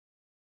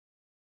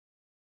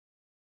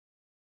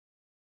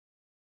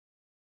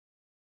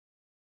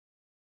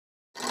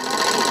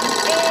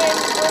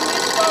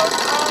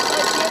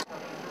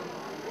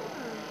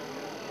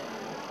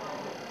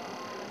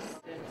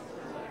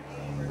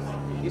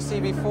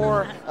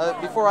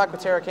before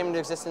Aquaterra came into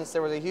existence,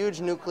 there was a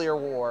huge nuclear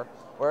war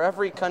where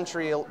every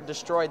country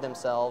destroyed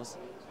themselves,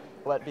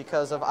 but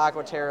because of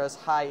Aquaterra's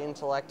high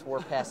intellect,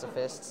 we're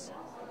pacifists.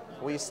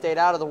 We stayed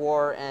out of the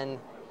war and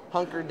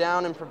hunkered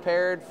down and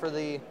prepared for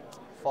the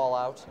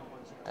fallout,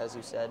 as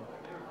you said.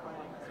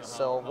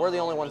 So we're the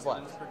only ones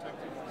left.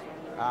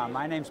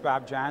 My name's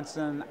Bob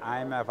Johnson.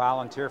 I'm a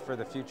volunteer for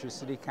the Future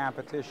City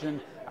competition.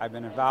 I've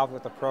been involved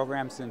with the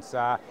program since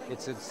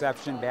its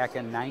inception back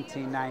in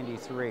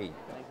 1993.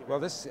 Well,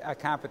 this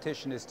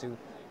competition is to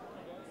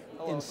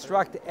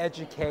instruct,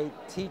 educate,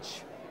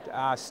 teach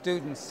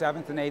students,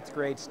 7th and 8th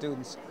grade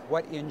students,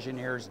 what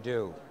engineers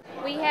do.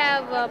 We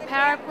have a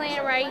power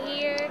plant right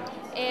here,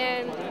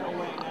 and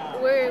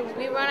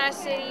we run our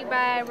city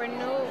by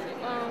renewable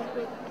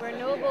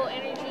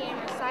energy and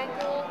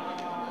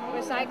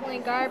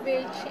recycling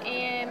garbage,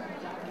 and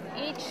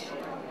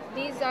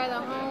these are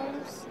the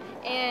homes,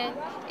 and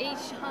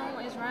each home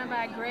is run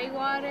by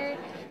Greywater,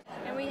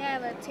 and we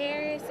have a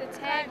terrorist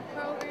attack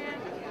program.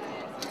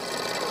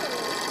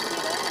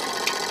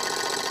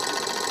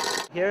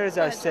 Here is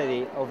our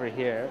city over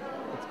here.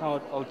 It's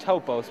called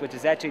Otopos, which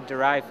is actually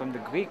derived from the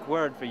Greek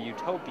word for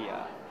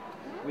utopia.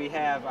 We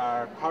have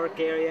our park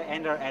area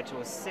and our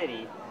actual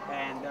city,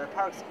 and there are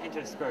parks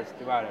interspersed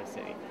throughout our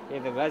city. We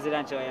have the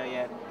residential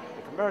area,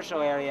 the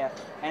commercial area,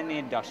 and the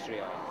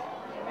industrial area.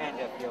 And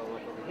if you'll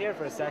look over here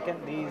for a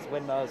second, these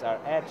windmills are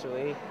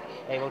actually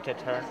able to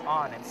turn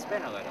on and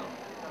spin a little.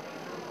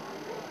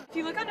 If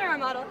you look under our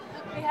model,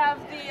 we have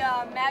the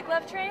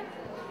maglev train,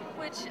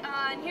 which,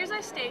 and here's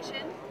our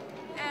station,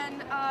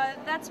 and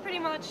that's pretty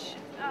much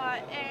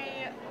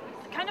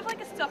kind of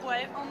like a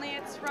subway, only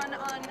it's run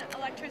on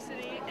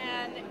electricity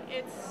and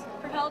it's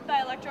propelled by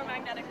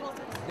electromagnetic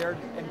pulses. They're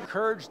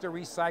encouraged to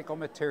recycle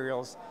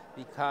materials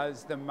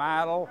because the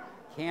model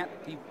can't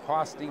be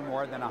costing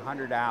more than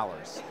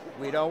 $100.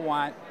 We don't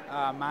want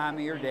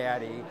mommy or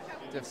daddy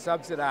to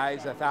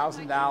subsidize a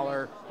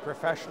 $1,000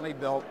 professionally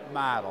built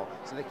model.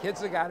 So the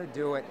kids have got to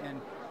do it,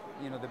 and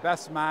you know, the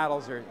best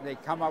models they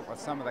come up with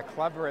some of the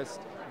cleverest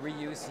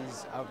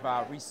reuses of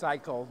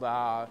recycled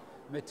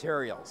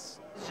materials.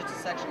 It's just a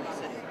section of the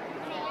city.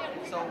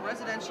 So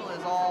residential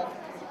is all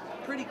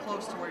pretty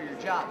close to where your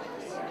job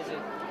is. Is it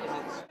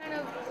Kind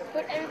of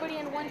put everybody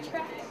in one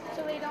track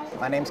so they don't.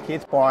 My name's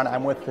Keith Bourne.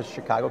 I'm with the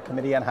Chicago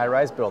Committee on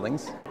High-Rise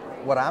Buildings.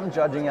 What I'm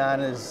judging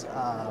on is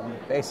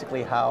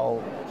basically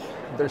how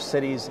their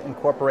cities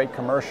incorporate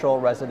commercial,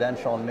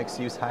 residential, and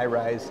mixed-use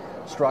high-rise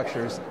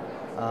structures.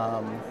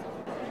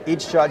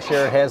 Each judge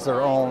here has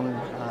their own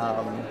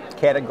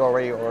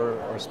category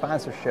or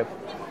sponsorship,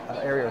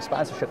 area of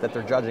sponsorship that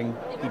they're judging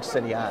each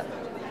city on.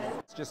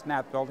 It's just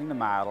not building the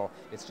model,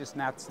 it's just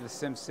not the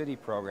SimCity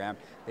program.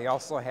 They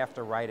also have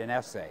to write an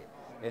essay.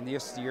 And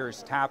this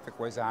year's topic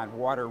was on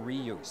water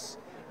reuse.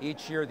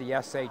 Each year the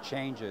essay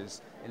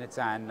changes, and it's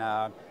on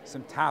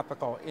some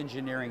topical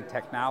engineering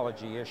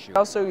technology issues. We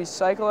also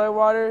recycle our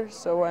water,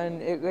 so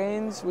when it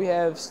rains we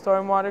have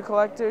stormwater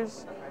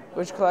collectors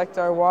which collect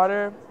our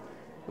water.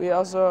 We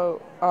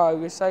also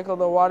recycle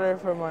the water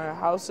from our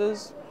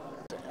houses.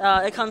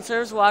 It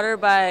conserves water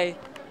by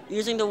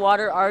using the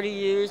water already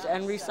used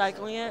and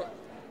recycling it,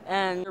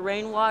 and the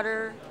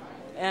rainwater,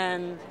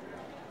 and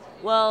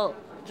well,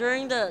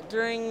 during the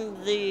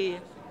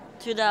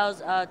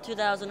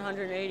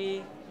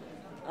 2,180,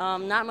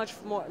 not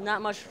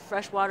much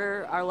fresh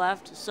water are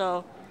left.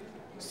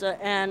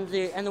 And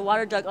the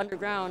water dug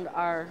underground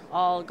are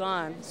all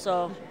gone.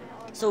 So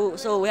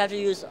we have to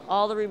use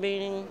all the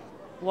remaining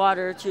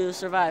water to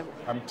survive.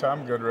 I'm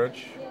Tom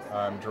Goodrich.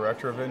 I'm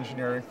Director of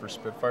Engineering for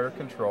Spitfire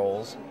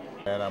Controls,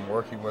 and I'm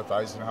working with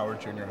Eisenhower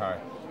Junior High.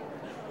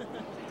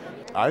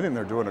 I think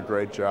they're doing a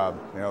great job.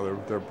 You know,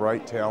 they're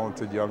bright,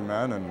 talented young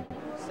men, and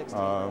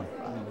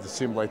it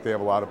seems like they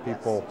have a lot of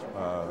people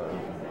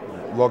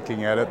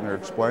looking at it and they're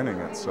explaining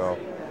it. So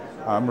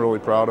I'm really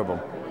proud of them.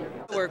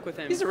 Work with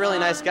him. He's a really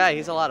nice guy.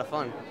 He's a lot of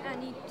fun.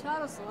 And he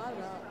taught us a lot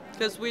about it.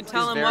 Because we'd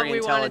tell him what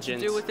we wanted to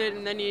do with it,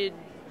 and then he'd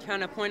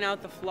kind of point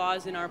out the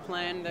flaws in our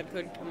plan that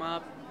could come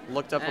up.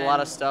 Looked up a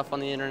lot of stuff on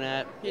the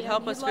internet. He'd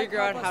help us figure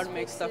out how to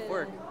make stuff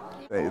work.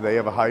 They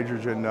have a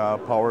hydrogen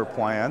power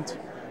plant.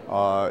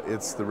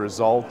 It's the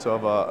result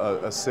of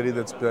a city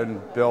that's been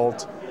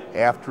built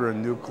after a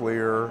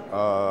nuclear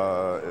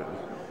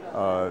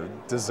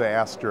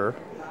disaster.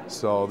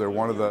 So they're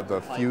one of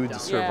the few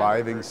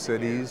surviving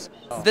cities.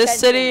 This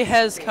city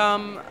has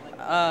come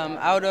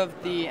out of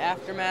the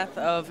aftermath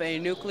of a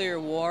nuclear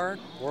war.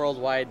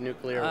 Worldwide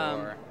nuclear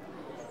war.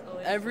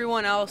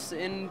 Everyone else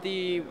in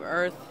the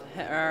earth,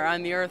 or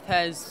on the earth,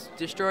 has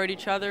destroyed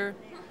each other.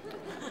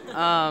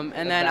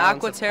 And then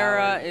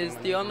Aquaterra is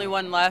the only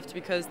one left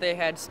because they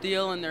had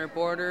steel in their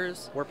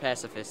borders. We're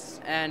pacifists.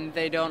 And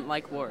they don't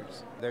like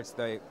wars. There's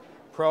the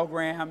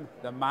program,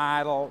 the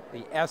model,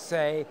 the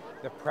essay,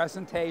 the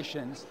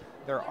presentations.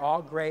 They're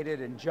all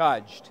graded and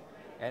judged,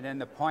 and then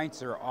the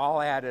points are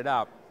all added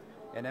up.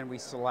 And then we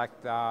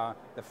select the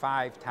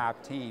 5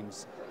 top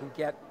teams who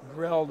get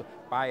grilled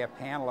by a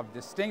panel of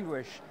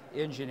distinguished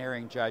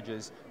engineering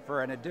judges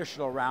for an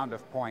additional round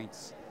of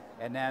points.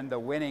 and then the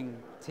winning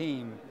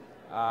team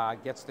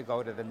gets to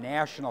go to the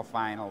national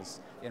finals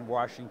in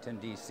Washington,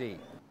 D.C.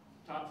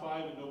 Top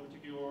 5 in no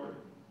particular order.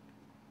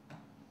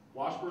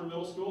 Washburn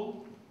Middle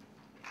School.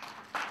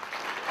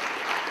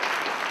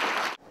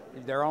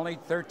 They're only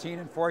 13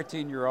 and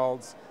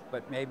 14-year-olds,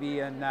 but maybe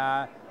in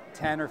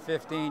 10 or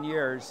 15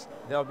 years,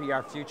 they'll be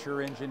our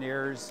future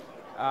engineers,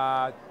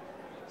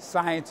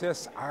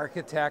 scientists,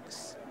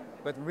 architects,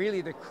 but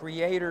really the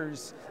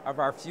creators of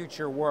our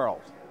future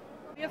world.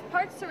 We have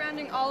parks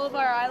surrounding all of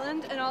our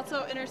island and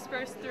also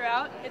interspersed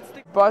throughout. It's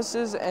the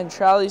buses and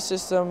trolley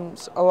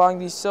systems along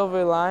these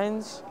silver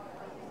lines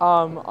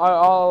are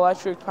all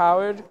electric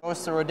powered. It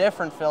goes through a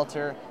different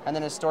filter and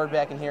then is stored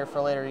back in here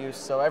for later use,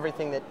 so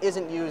everything that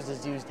isn't used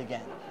is used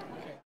again.